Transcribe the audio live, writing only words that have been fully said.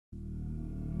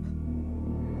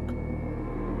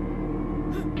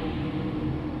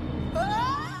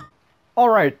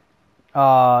Alright,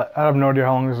 I have no idea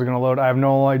how long this is going to load. I have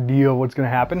no idea what's going to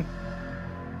happen.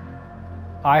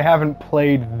 I haven't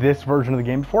played this version of the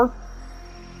game before.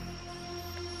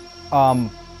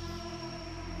 The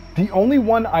only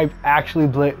one I've actually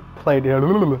played, the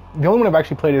only one I've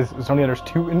actually played is Zone of the Enders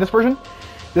 2 in this version.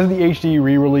 This is the HD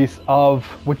re-release of,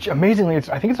 which amazingly,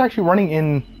 I think it's actually running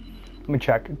in, let me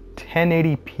check,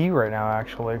 1080p right now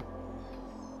actually.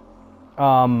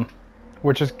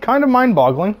 Which is kind of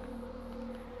mind-boggling.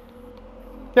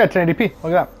 Yeah, 1080p,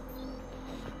 look at that.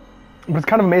 But it's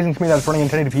kind of amazing to me that it's running in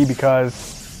 1080p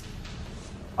because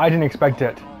I didn't expect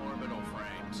it.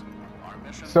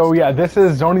 So yeah, this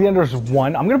is Zone of the Enders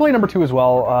 1. I'm going to play number 2 as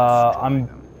well. I'm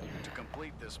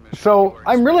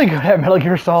really good at Metal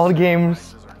Gear Solid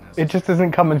games. It just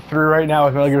isn't coming through right now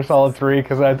with Metal Gear Solid 3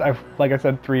 because I've, like I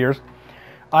said, 3 years.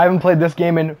 I haven't played this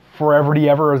game in forever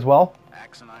ever as well.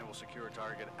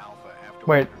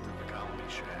 Wait.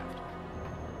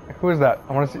 Who is that?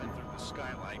 I want to see.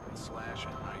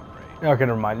 Okay,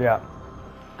 never mind, yeah.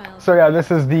 So yeah,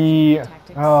 this is the...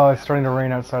 Oh, it's starting to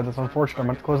rain outside. That's unfortunate. I'm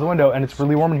going to close the window. And it's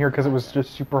really warm in here because it was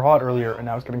just super hot earlier and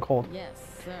now it's getting cold. Yes,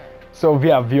 sir. So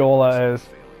yeah, Viola is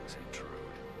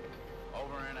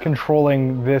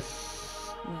controlling this...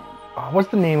 Oh, what's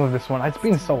the name of this one? It's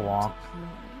been so long.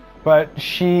 But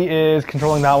she is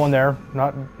controlling that one there.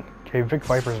 Not... Okay, Vic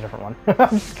Viper's a different one.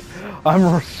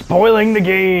 I'm spoiling the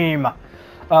game!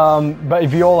 But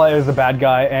Viola is the bad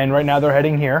guy, and right now they're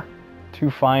heading here to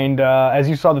find, as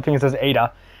you saw the thing that says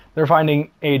Ada. They're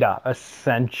finding Ada,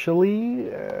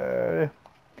 essentially.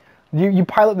 You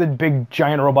pilot the big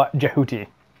giant robot Jehuti.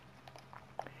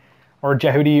 Or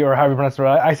Jehuti, or however you pronounce it.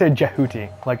 I say Jehuti,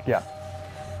 like, yeah.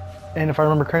 And if I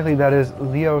remember correctly, that is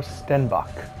Leo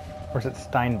Stenbach. Or is it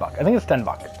Steinbach? I think it's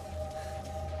Stenbach.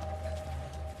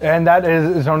 And that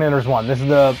is Zone of the Enders 1. This is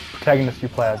the protagonist you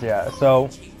play as, yeah. So...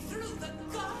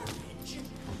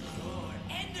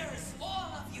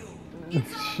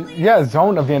 Yeah,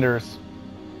 Zone of the Enders.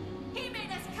 He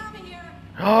made us come here.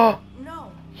 Oh,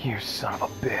 no. You son of a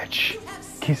bitch.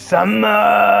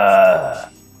 Kisama!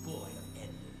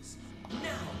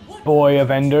 Boy of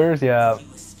Enders, yeah.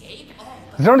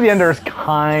 Zone of the Enders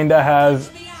kinda has...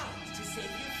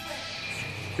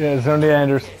 Yeah, Zone of the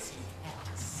Enders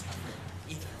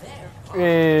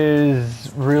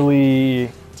is really...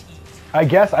 I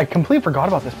guess I completely forgot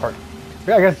about this part.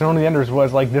 Yeah, I guess Zone of the Enders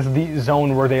was like, this is the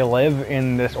zone where they live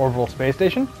in this orbital space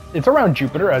station. It's around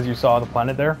Jupiter, as you saw the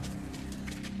planet there.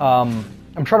 I'm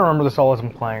trying to remember this all as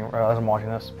I'm playing, as I'm watching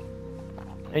this.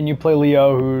 And you play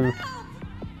Leo, who...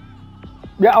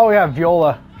 Yeah, oh yeah,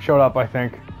 Viola showed up, I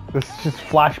think. This is just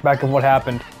flashback of what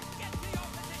happened.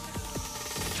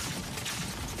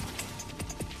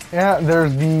 Yeah,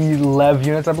 there's the Lev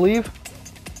units, I believe.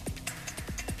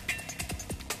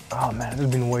 Oh man, this has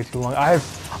been way too long.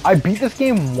 I beat this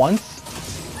game once,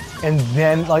 and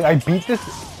then, like, I beat this,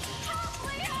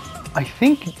 I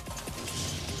think,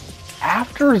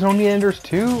 after Zone of the Enders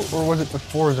 2, or was it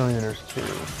before Zone of the Enders 2?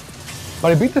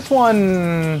 But I beat this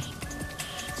one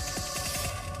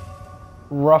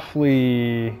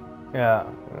roughly, yeah,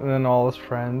 and then all his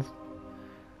friends.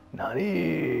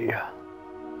 Nani.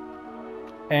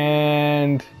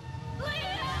 And,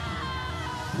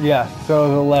 yeah, so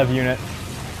the Lev unit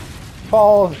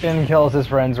falls and kills his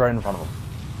friends right in front of him.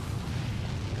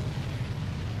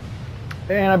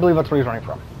 And I believe that's where he's running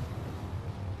from.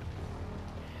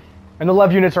 And the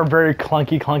Lev units are very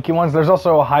clunky ones. There's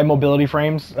also high mobility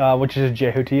frames, which is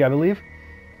Jehuti, I believe.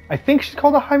 I think she's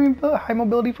called a high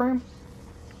mobility frame.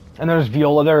 And there's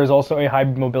Viola. There is also a high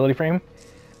mobility frame.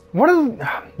 What is...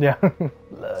 Yeah.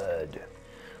 Blood.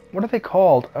 What are they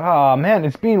called? Ah, man,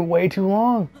 it's been way too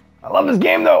long. I love this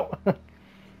game, though.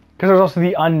 Because there's also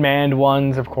the unmanned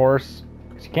ones, of course.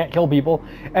 Because you can't kill people.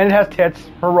 And it has tits.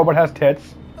 Her robot has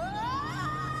tits.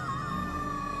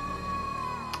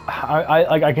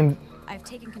 I can... I've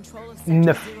taken control of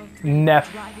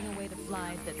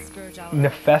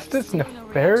Nephestus?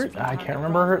 Nefert? I can't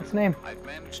remember its name. I've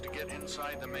managed to get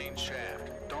inside the main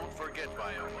shaft. Don't forget,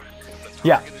 Viola.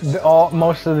 Yeah,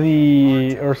 most of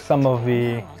the... or some of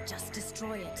the... Just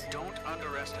destroy it. Don't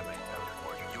underestimate them,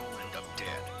 or you'll end up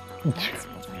dead.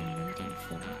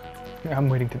 I'm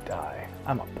waiting to die.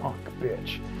 I'm a punk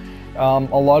bitch.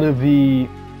 A lot of the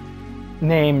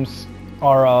names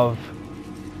are of,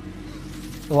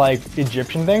 like,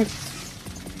 Egyptian things.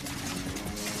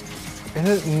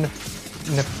 Is it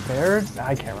Neferd?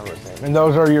 I can't remember his name. And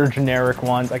those are your generic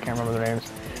ones. I can't remember their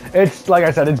names. It's, like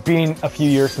I said, it's been a few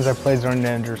years since I played Zone of the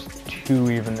Enders 2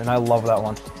 even, and I love that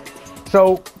one.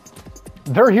 So,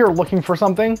 they're here looking for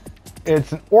something.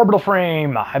 It's an orbital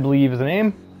frame, I believe is the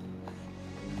name.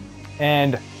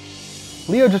 And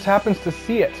Leo just happens to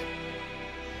see it.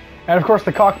 And of course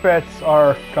the cockpits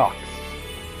are cocks.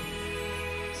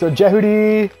 So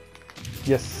Jehudi,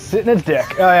 just sitting its dick.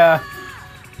 Oh yeah.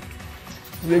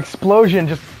 The explosion,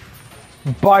 just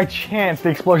by chance, the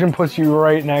explosion puts you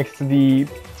right next to the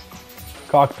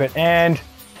cockpit. And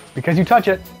because you touch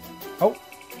it, oh,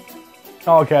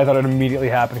 okay, I thought it immediately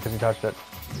happened because you touched it.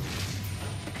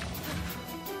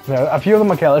 Yeah, a few of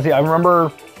them, okay, let's see, I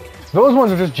remember, those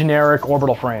ones are just generic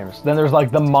orbital frames. Then there's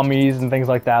like the mummies and things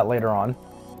like that later on.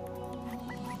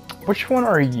 Which one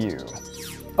are you?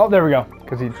 Oh, there we go,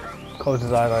 because he closed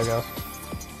his eyes, I guess.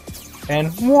 And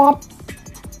whomp.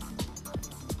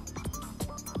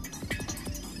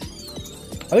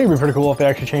 I think it'd be pretty cool if they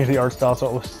actually changed the art style so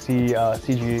it was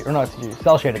CG, or not CG,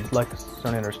 cell shaded, like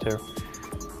Zone Enders 2.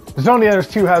 Zone Enders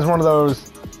 2 has one of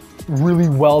those really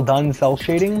well done cell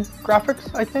shading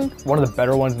graphics, I think. One of the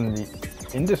better ones in the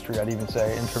industry, I'd even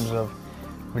say, in terms of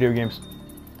video games.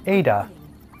 Ada.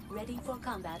 Ready for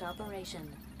combat operation.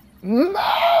 Move!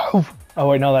 Oh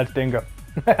wait, no, that's Dingo.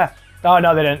 Oh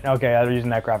no, they didn't. Okay, they're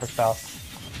using that graphic style.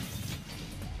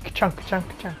 Ka-chunk, ka-chunk,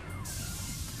 ka-chunk.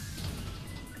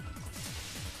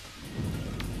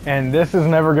 And this is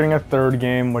never getting a third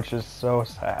game, which is so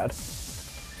sad.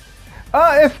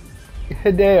 If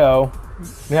Hideo...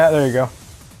 Yeah, there you go.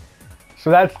 So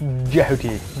that's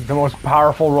Jehuti, the most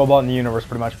powerful robot in the universe,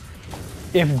 pretty much.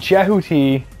 If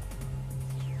Jehuti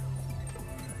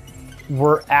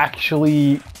were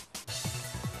actually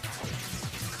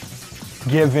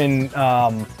given,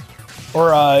 oh,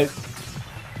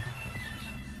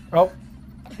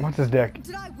 what's his dick?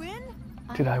 Did I win?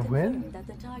 Did I win? That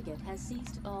the target has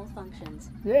ceased all functions.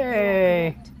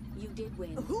 Yay! You did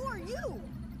win. Who are you?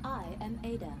 I am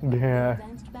Ada, Yeah. the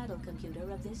advanced battle computer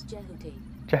of this Jehuti.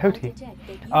 Jehuti.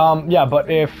 Yeah, but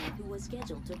if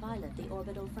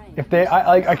they,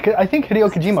 I think Hideo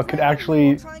Kojima could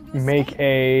actually make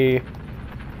a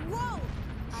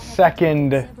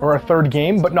second or a third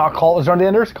game, but not call it Zone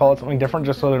Enders, call it something different,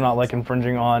 just so they're not like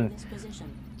infringing on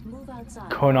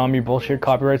Konami bullshit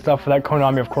copyright stuff. For that,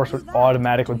 Konami of course would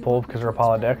automatically pull because they're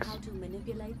apologetics.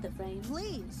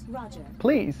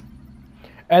 Please.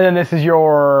 And then this is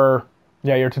your,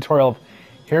 yeah, your tutorial of,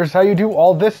 here's how you do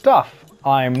all this stuff.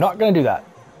 I'm not gonna do that.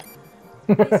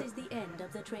 This is the end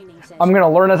of the training session. I'm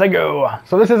gonna learn as I go.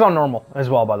 So this is on normal as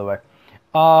well, by the way.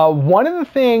 One of the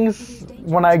things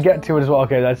when I get to it as well.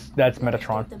 Okay, that's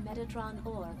Metatron. The Metatron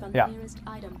ore from Yeah. the nearest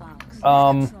item box.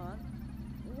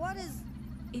 What is...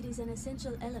 It is an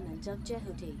essential element of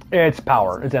Jehuti. It's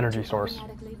power. It's energy source.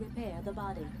 Automatically repair the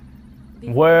body.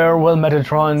 Where will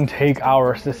Metatron take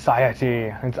our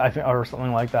society? It's, I think, or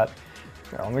something like that.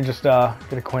 Here, let me just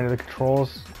get acquainted with the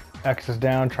controls. X is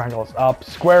down, triangle is up.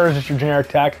 Square is just your generic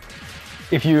attack.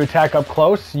 If you attack up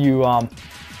close, you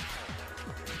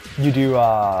do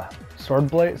sword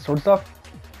stuff.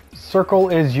 Circle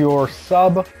is your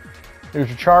sub. There's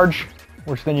your charge,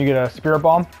 which then you get a spirit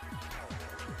bomb.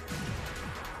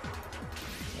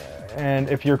 And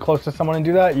if you're close to someone and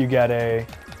do that, you get a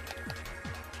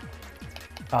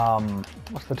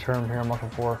what's the term here I'm looking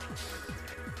for?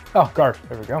 Oh, guard.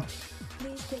 There we go.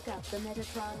 Please pick up the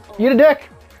Metatron ore. Eat a dick!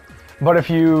 But if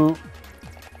you...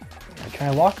 Can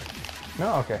I lock?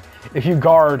 No? Okay. If you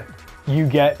guard, you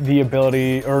get the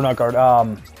ability... Or not guard,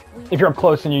 if you're up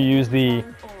close and you use the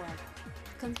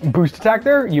boost attack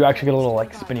there, you actually get a little,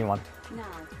 like, spinny one. Now,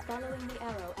 following the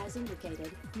arrow as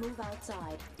indicated, move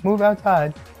outside. Move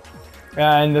outside.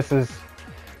 And this is...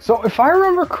 So, if I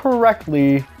remember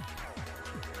correctly,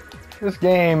 this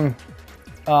game,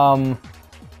 in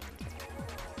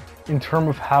terms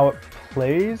of how it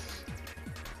plays,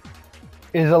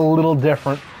 is a little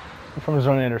different from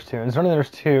Zone Enders 2. In Zone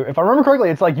Enders 2, if I remember correctly,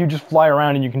 it's like you just fly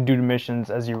around and you can do missions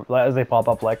as they pop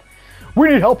up, like, we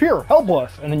need help here, help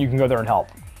us, and then you can go there and help.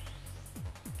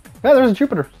 Yeah, there's a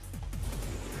Jupiter.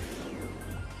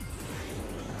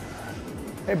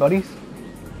 Hey, buddies.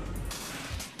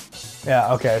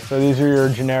 Yeah, okay, so these are your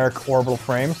generic orbital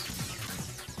frames.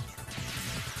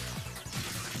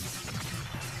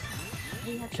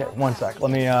 Okay, one sec,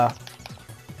 let me,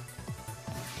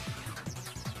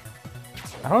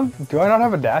 do I not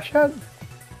have a dash yet?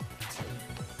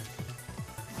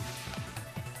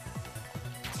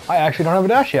 I actually don't have a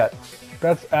dash yet.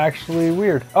 That's actually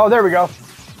weird. Oh, there we go.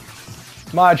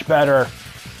 Much better.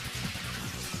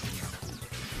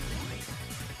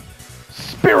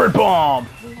 Spirit Bomb!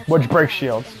 Which breaks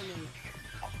shields.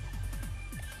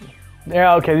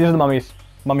 Yeah, okay, these are the mummies.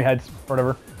 Mummy heads,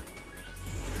 whatever.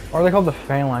 Or are they called the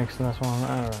Phalanx in this one?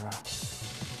 I don't know.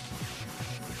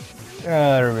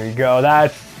 There we go.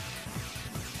 That's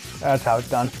how it's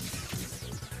done.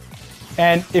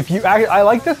 And if you, I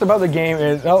like this about the game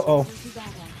is, oh,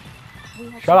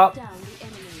 shut up.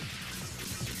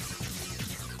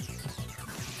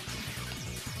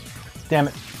 Damn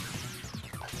it.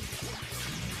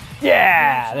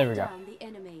 Yeah, there we go.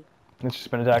 Let's just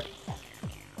spin attack.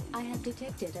 I have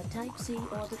detected a Type C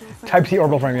orbital frame. Type C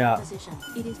orbital frame, yeah.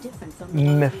 It is different from the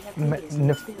one we have previously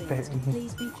experienced.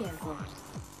 Please be careful.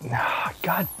 Ah,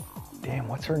 God damn,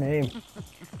 what's her name?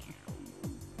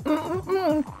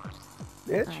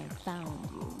 Bitch. I found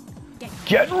you.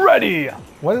 Get ready!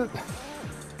 What is it?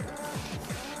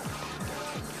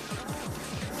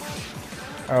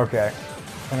 Okay.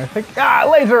 And I think,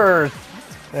 lasers!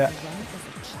 Yeah.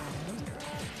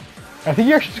 I think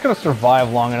you're actually just gonna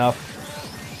survive long enough.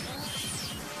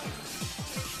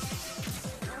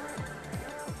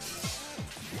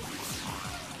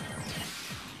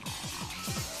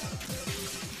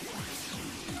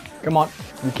 Come on,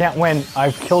 you can't win.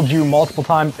 I've killed you multiple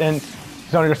times in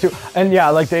Zone Enders 2. And yeah,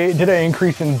 like they did an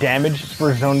increase in damage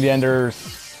for Zone Enders.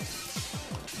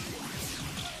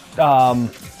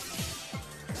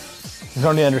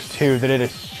 Zone Enders 2, they did a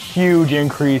huge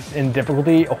increase in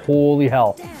difficulty. Holy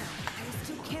hell. Damn, I was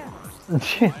too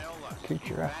careless. Kick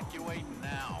your ass. Evacuate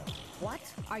now. What?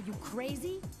 Are you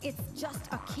crazy? It's just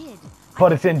a kid.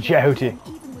 But it's in Jehuti.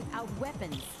 Even without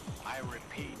weapons. I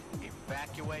repeat,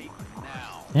 evacuate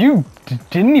now. You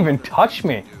didn't even touch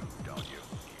me. Do, don't you?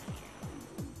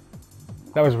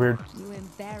 That was weird. You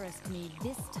embarrassed me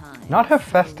this time. Not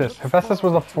Hephaestus. Hephaestus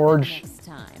was a forge. Next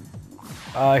time.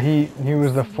 He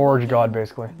was the forge god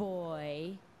basically.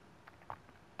 Boy.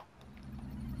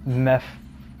 Meph.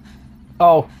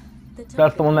 Oh,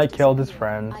 that's the one that killed his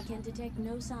friends. I can detect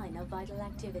no sign of vital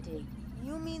activity.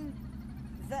 You mean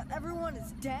that everyone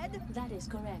is dead? That is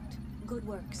correct. Good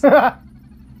works.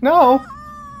 No.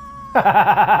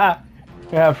 Yeah,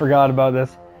 I forgot about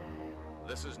this.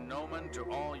 This is Noman to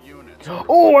all units.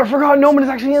 Oh, I forgot Noman is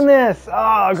actually in this.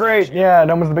 Ah, great. Yeah,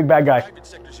 Noman's the big bad guy. I've been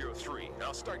Sector 03, and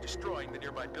I'll start destroying the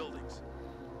nearby buildings.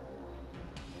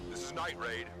 This is Night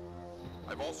Raid.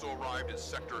 I've also arrived at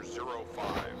Sector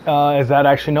 05. Is that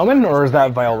actually Noman or is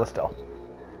that Viola still?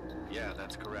 Yeah,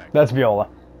 that's correct. That's Viola.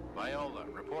 Viola,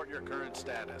 report your current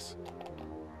status.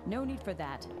 No need for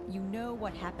that. You know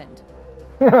what happened.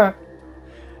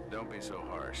 Don't be so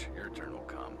harsh. Your turn will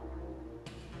come.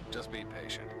 Just be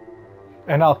patient.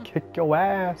 And I'll kick your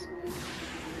ass.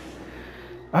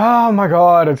 Oh my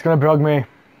god, it's gonna bug me.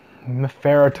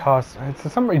 Neferotos.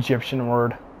 It's some Egyptian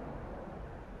word.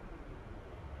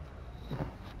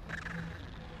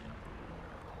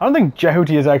 I don't think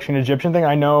Jehuti is actually an Egyptian thing.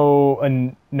 I know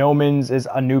Noman's is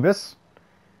Anubis.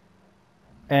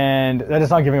 And that is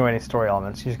not giving away any story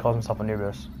elements. He just calls himself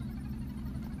Anubis.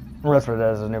 Or that's what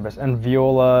it is, Anubis. And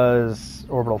Viola's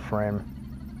orbital frame.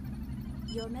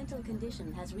 Your mental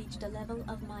condition has reached a level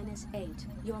of -8.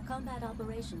 Your combat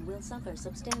operation will suffer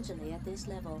substantially at this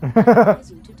level. I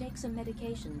advise you to take some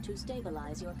medication to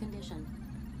stabilize your condition.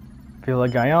 Viola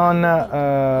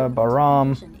Guyana,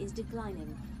 Baram. Condition is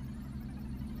declining.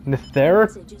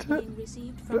 Netheret? Message is being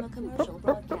received from a commercial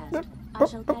broadcast. I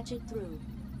shall patch it through.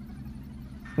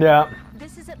 Yeah,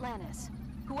 This is Atlantis.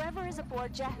 Whoever is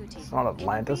aboard Jehuti. it's not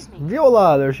Atlantis. Can you read me?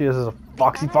 Viola, there she is as a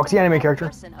foxy anime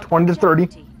character. 20 to 30.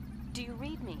 Jehuti. Do you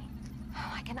read me?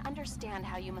 Oh, I can understand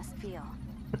how you must feel.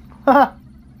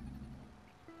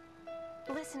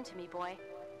 Listen to me, boy.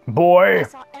 I Boy.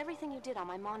 saw everything you did on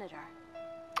my monitor.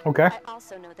 Okay. I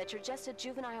also know that you're just a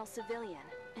juvenile civilian,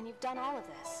 and you've done all of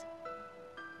this.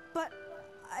 But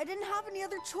I didn't have any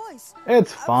other choice.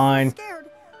 It's I was fine. so scared.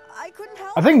 I couldn't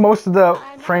help I think most of the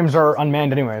I'm not frames are accusing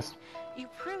unmanned you. anyways. You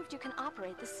proved you can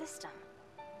operate the system.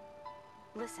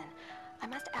 Listen, I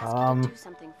must ask you to do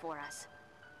something for us.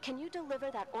 Can you deliver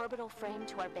that orbital frame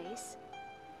to our base?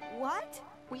 What?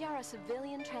 We are a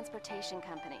civilian transportation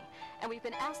company, and we've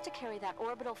been asked to carry that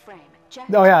orbital frame,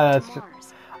 Oh yeah, Jehuti, that's. to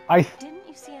Mars. I Didn't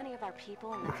you see any of our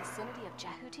people in the vicinity of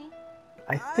Jehuti?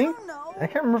 I think don't know. I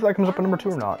can't remember if that comes up in Alan number 2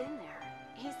 or must have not. been there.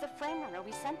 He's the frame runner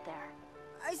we sent there.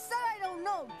 I said I don't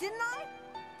know, didn't I?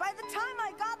 By the time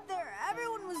I got there,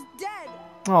 everyone was dead.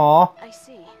 Aw. I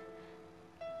see.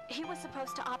 He was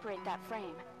supposed to operate that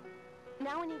frame.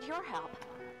 Now we need your help.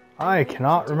 I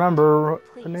cannot remember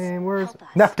the name. Where's help us.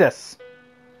 Nephthys?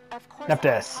 Of course,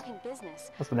 Nephthys. I'm talking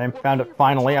business. That's the name. We'll Found pay it you for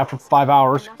finally your after travels, 5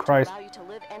 hours. enough to Christ. allow you to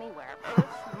live anywhere.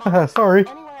 Earth, Mars, Sorry.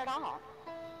 anywhere at all.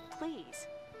 Please.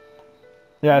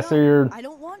 Yeah, so you're. I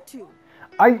don't want to.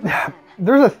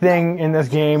 There's a thing in this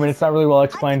game, and it's not really well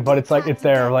explained, but it's like it's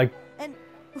there. Like And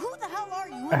who the hell are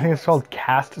you? I think it's called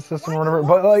caste system or whatever.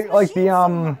 But like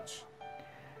the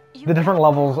different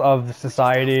levels of the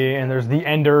society, and there's the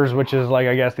Enders, which is like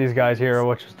I guess these guys here,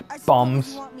 which is the I suppose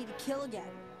bums. you want me to kill again.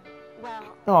 Well,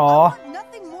 I Aw. want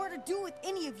nothing more to do with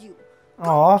any of you. Go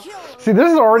Aw. kill See,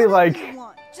 this is already whatever like you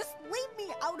want. Just leave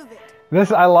me out of it.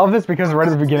 this. I love this because right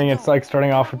at the beginning, it's like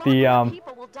starting off with the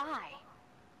people will die.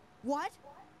 What?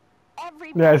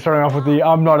 Everybody yeah, it's starting off with the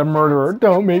I'm not a murderer.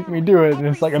 Don't make me do it, and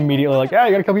it's like immediately like, yeah,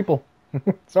 you gotta kill people.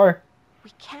 Sorry,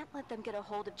 We can't let them get a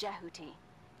hold of Jehuti.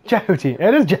 Jehuti.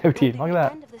 It is It will Jehuti. be Look at the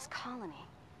that. end of this colony.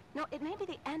 No, it may be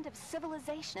the end of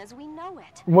civilization as we know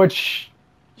it. Which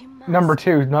You must number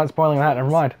 2? Not spoiling that. Never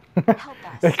mind. help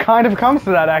us. It kind of comes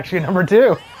to that actually. Number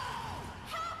 2.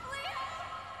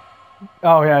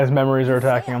 Oh yeah, his memories are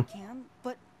attacking him. I can,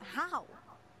 but how?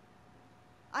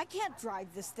 I can't drive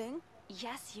this thing.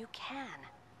 Yes, you can.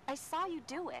 I saw you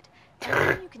do it. And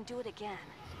then you can do it again.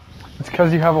 It's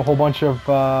because you have a whole bunch of.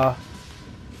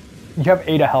 You have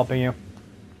Ada helping you.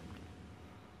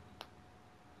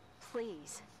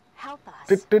 Please, help us.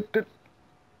 Dit, dit, dit.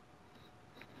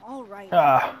 All right.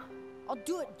 Ah. I'll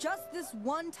do it just this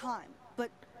one time, but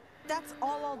that's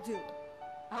all I'll do.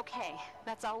 Okay,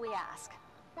 that's all we ask.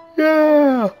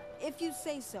 Yeah. If you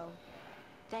say so.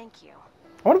 Thank you.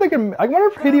 I wonder if they can. I wonder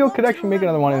if Hideo could actually make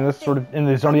another one in this sort of in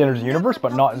the Zone of the Enders universe,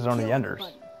 but not Zone of the Enders.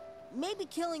 Maybe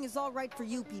killing is all right for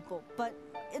you people, but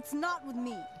it's not with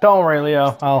me. Don't worry,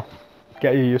 Leo. I'll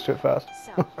get you used to it fast.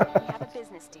 So, we have a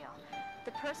business deal.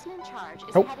 The person in charge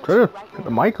is Oh, headed try to to right get the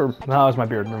now. mic or I no, it's can't my tell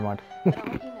beard. you Never mind. but I'll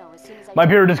let you know as soon as I My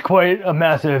get- beard is quite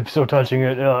massive, so touching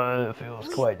it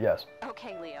feels quite yes.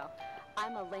 Okay, Leo.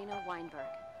 I'm Elena Weinberg.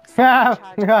 second in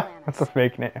charge of Atlantis. That's a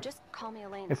fake name. Just call me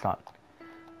Elena. It's not.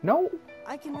 No.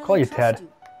 I can really call you trust Ted. you,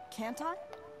 can't I?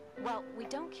 Well, we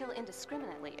don't kill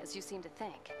indiscriminately, as you seem to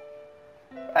think.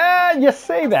 You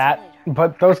say that,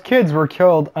 but those kids were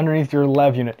killed underneath your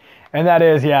Lev unit. And that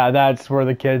is, yeah, that's where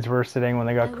the kids were sitting when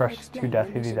they I got will crushed to explain death,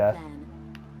 the hitty mission death. plan.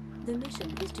 The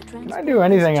mission is to Can I transport do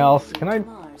anything this else? child Can I? to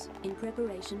Mars in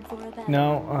preparation for a battle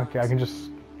No? on Mars. Okay, I can just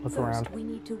look First, around. we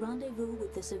need to rendezvous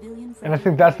with the civilian And I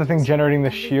think that's the thing friendly generating the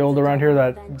and leave shield the around here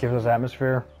town that of gives us Vantalia.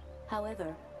 atmosphere.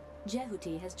 However,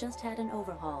 Jehuti has just had an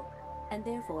overhaul, and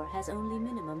therefore has only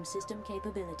minimum system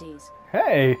capabilities.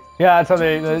 Hey! Yeah, that's how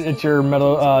they, it's your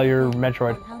metal, your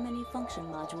Metroid. On how many function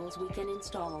modules we can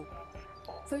install.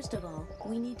 First of all,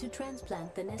 we need to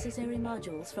transplant the necessary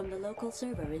modules from the local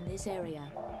server in this area.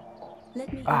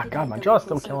 Let me Ah, indicate God, my the jaw's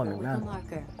local still killing server me, with a man.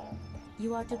 marker.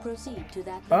 You are to proceed to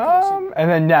that location. And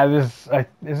then, yeah,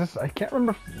 I can't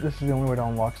remember if this is the only way to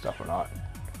unlock stuff or not.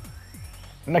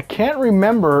 And I can't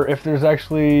remember if there's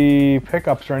actually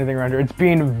pickups or anything around here. It's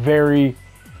been a very,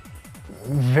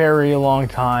 very long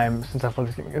time since I've played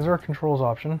this game. Is there a controls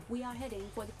option? We are heading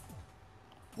for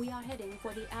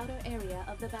the outer area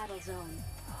of the battle zone.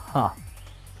 Huh.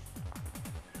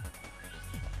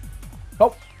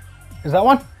 Oh, is that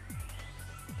one?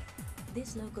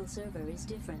 This local server is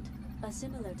different. A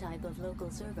similar type of local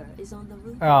server is on the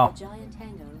roof Oh. of the giant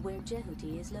hangar where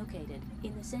Jehuti is located,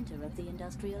 in the center of the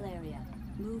industrial area.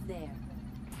 Move there.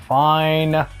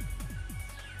 Fine. I'm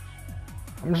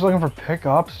just looking for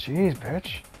pickups. Jeez,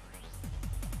 bitch.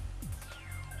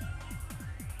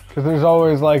 Because there's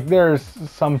always like, there's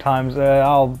sometimes,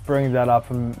 I'll bring that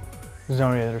up in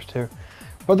Zone Eaters too.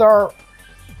 But there are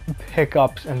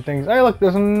pickups and things. Hey, look,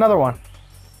 there's another one.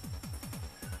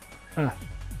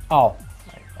 Oh,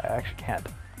 I actually can't.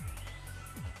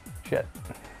 Shit.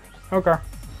 Okay.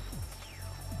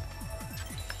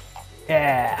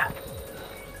 Yeah.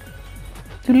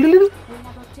 We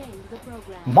have obtained the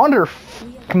program. Wonder.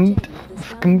 We have obtained the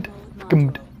stealth mode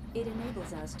module. It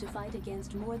enables us to fight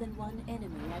against more than one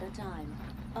enemy at a time.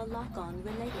 A lock-on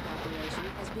related operation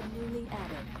has been newly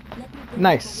added. Let me bring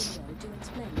Nice. up a window to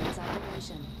explain its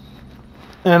operation.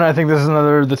 And I think this is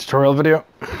another the tutorial video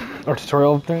or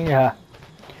tutorial thing. Yeah.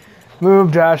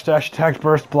 Move, dash, attack,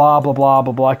 burst, blah blah blah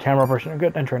blah blah. Camera operation,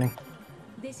 good, and training.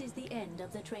 This is the end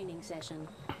of the training session.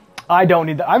 I don't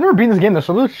need that. I've never beaten this game,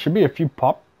 so there should be a few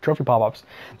trophy pop-ups.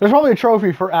 There's probably a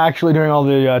trophy for actually doing all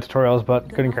the tutorials, but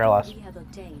The couldn't care module less. we have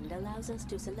obtained allows us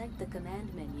to select the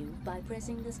command menu by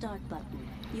pressing the start button.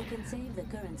 You can save the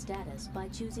current status by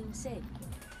choosing save.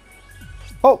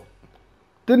 Oh,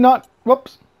 did not.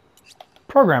 Whoops.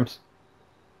 Programs.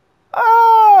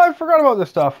 Oh, I forgot about this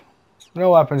stuff.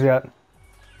 No weapons yet.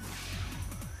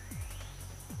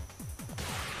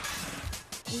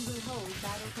 We will hold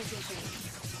battle position.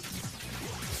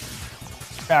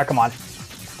 Ah, come on.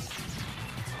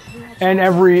 You have And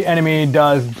every enemy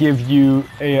does give you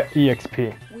a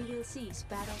EXP. We will cease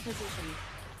battle position.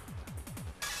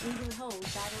 We will hold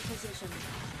battle position.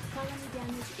 Colony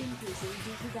damage increasing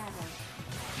due to battle.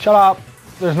 Shut up.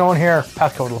 There's no one here.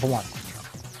 Passcode level 1.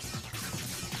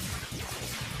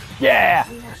 Yeah.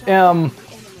 We have shot down the enemy.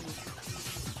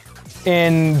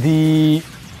 in the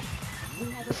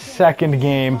We have obtained second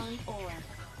game. one ore.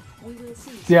 We will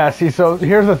see. Yeah, see, so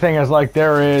here's the thing is like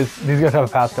there is, these guys have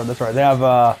a passcode, that's right. They have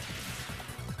a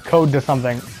code to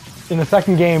something. In the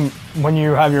second game, when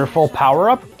you have your full power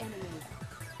up, The enemy.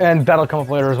 and that'll come up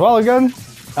later as well again,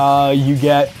 you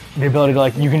get the ability to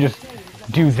like, you can just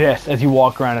do this as you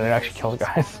walk around and it actually kills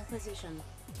guys. Battle position.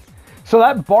 So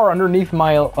that bar underneath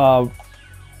my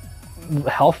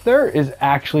health there is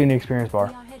actually an experience We bar.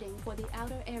 are heading for the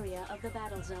outer area of the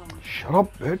battle zone. Shut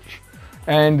up, bitch.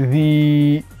 And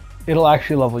it'll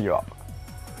actually level you up.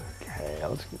 Okay,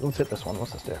 let's hit this one.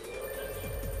 What's this do?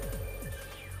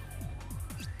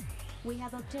 We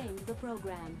have obtained the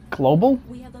program. Global?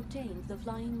 We have obtained the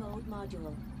flying mode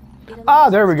module. It Ah,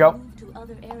 allows there we us go. to move to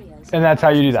other areas And that's how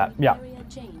you do that, using yeah. Area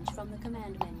change from the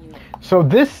command menu. So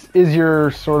this is your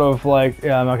sort of like,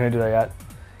 yeah, I'm not gonna do that yet.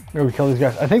 Maybe we kill these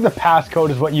guys. I think the passcode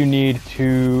is what you need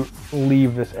to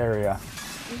leave this area.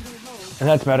 We will hold And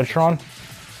that's Metatron.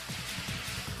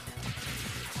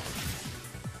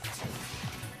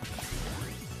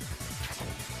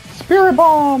 Spirit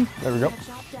Bomb! There we go. have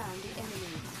shot down the enemy.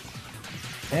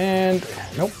 And,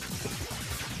 nope.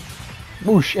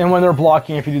 Whoosh. And when they're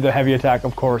blocking, if you do the heavy attack,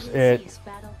 of course, it Cease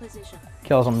battle position.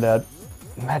 kills them dead.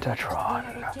 We have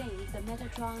Metatron. obtained the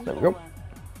Metatron There we go. core.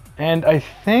 And I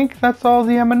think that's all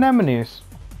the anemones.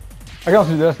 I can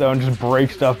also do this though and just break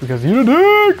stuff because you a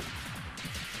dick!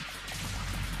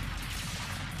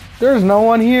 There's no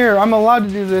one here. I'm allowed to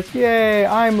do this. Yay!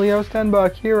 I'm Leo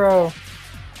Stenbuck, hero.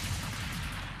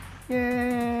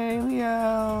 Yay,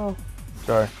 Leo.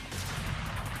 Sorry.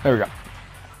 There we go.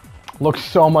 Looks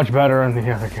so much better in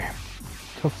the other game.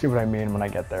 You'll see what I mean when I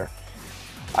get there.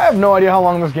 I have no idea how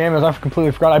long this game is. I've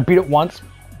completely forgot. I beat it once.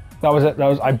 That was it.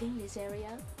 I In this area,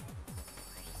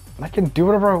 can do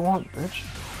whatever I want, bitch.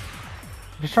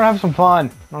 I'm just trying to have some fun.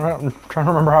 I'm trying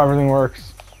to remember how everything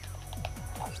works.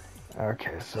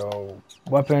 Okay, so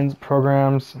weapons,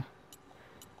 programs.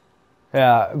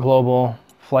 Yeah, global,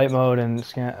 flight mode, and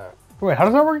scan. Wait, how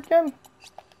does that work again?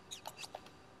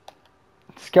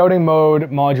 Scouting mode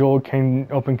module can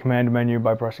open command menu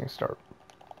by pressing start.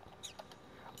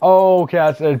 Oh,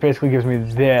 okay, it basically gives me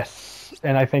this.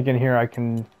 And I think in here I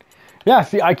can... Yeah,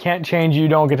 see, I can't change, you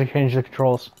don't get to change the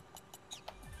controls.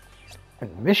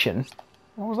 And mission?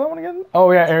 What was that one again?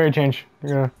 Oh yeah, area change.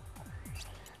 Yeah.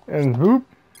 And boop.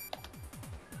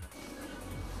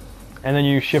 And then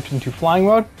you shift into flying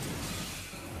mode.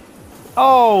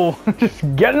 Oh, just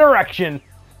get an erection.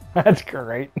 That's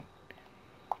great.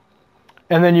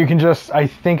 And then you can just, I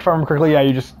think if I remember correctly, yeah,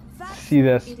 you just see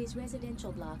this. it is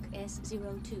residential block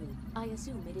S02. I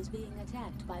assume it is being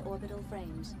attacked by orbital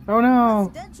frames. Oh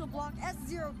no. Residential block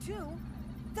S02?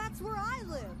 That's where I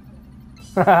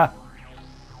live.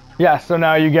 Yeah, so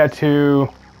now you get to...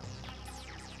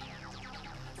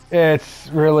 It's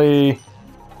really...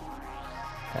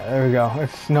 Yeah, there we go.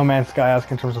 It's No Man's Sky-esque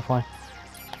in terms of flying.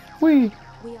 Whee!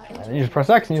 We are And you just press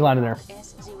X and you land in there.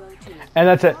 S02. And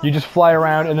that's it. You just fly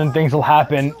around and then things will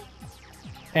happen.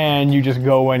 And you just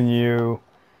go and you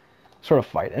sort of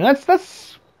fight. And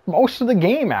that's most of the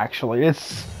game, actually.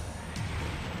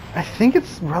 I think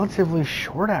it's relatively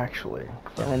short, actually,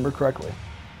 if I remember correctly.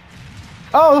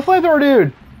 Oh, the flamethrower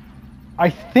dude! I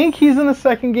think he's in the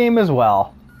second game as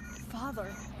well. Father,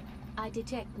 I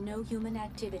detect no human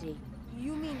activity.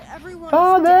 you mean everyone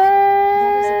Father! is dead?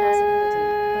 That is a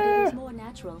possibility, but it is more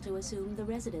natural to assume the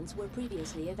residents were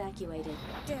previously evacuated.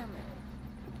 Damn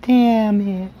it. Damn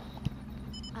it.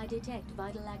 I detect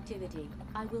vital activity.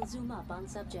 I will zoom up on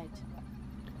subject.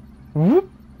 Whoop.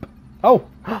 Oh,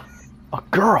 a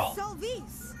girl.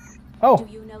 Selvice! Oh, Do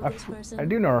you know this person? I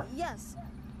do know her. Yes.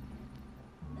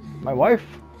 My wife,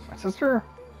 my sister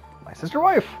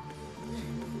wife.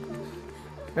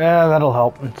 Yeah, that'll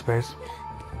help in space.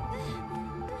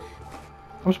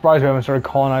 I'm surprised we haven't started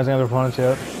colonizing other planets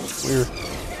yet. Weird.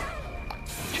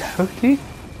 Jody?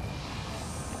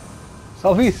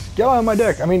 Selvice, get on my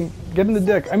dick. I mean, get in the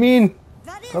dick. I mean,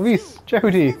 That is Selvice, you.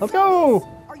 Jody, let's go.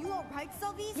 Are you alright,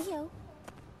 Selvice? Leo?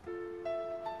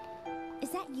 Is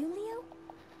that you, Leo?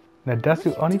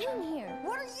 Nadesu What are you Onichi? doing here?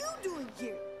 What are you doing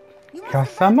here? You must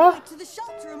Kasama? evacuate to the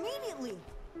shelter immediately.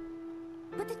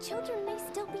 But the children may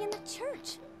still be in the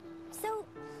church. So,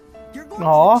 You're going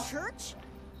Aw. to the church?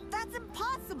 That's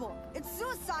impossible. It's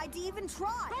suicide to even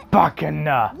try.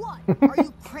 Bacana. What? Are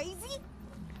you crazy?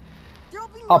 There'll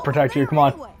be I'll no protect one you, there come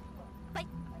on. anyway. but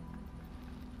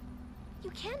you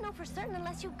can't know for certain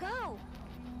unless you go.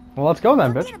 Well, let's go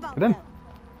then, bitch. Forget about Get in. them.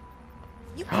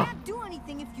 You can't do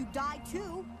anything if you die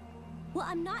too. Well,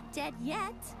 I'm not dead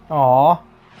yet. Aw.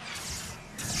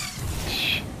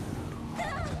 Shh.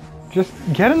 Just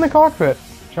get in the cockpit.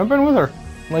 Jump in with her.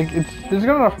 Like, there's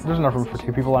enough room for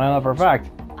two people, and I know that for a fact.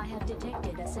 I have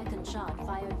detected a second shot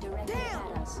fired directly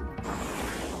at us.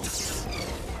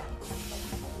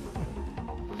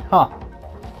 Huh.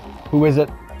 Who is it?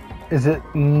 Is it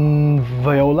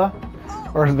Viola?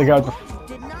 Or is it the guy with the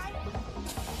Didn't I?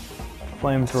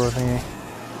 flamethrower thingy?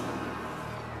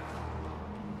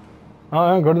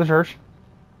 Oh, yeah, go to the church.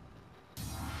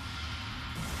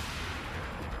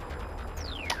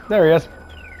 There he is.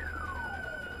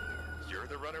 You're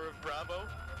the runner of Bravo?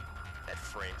 That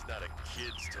frame's not a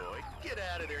kid's toy. Get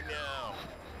out of there now.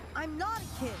 I'm not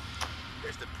a kid.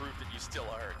 There's the proof that you still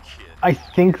are a kid. I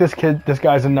think this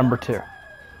guy's a number 2.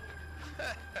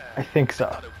 I think so.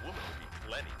 Not a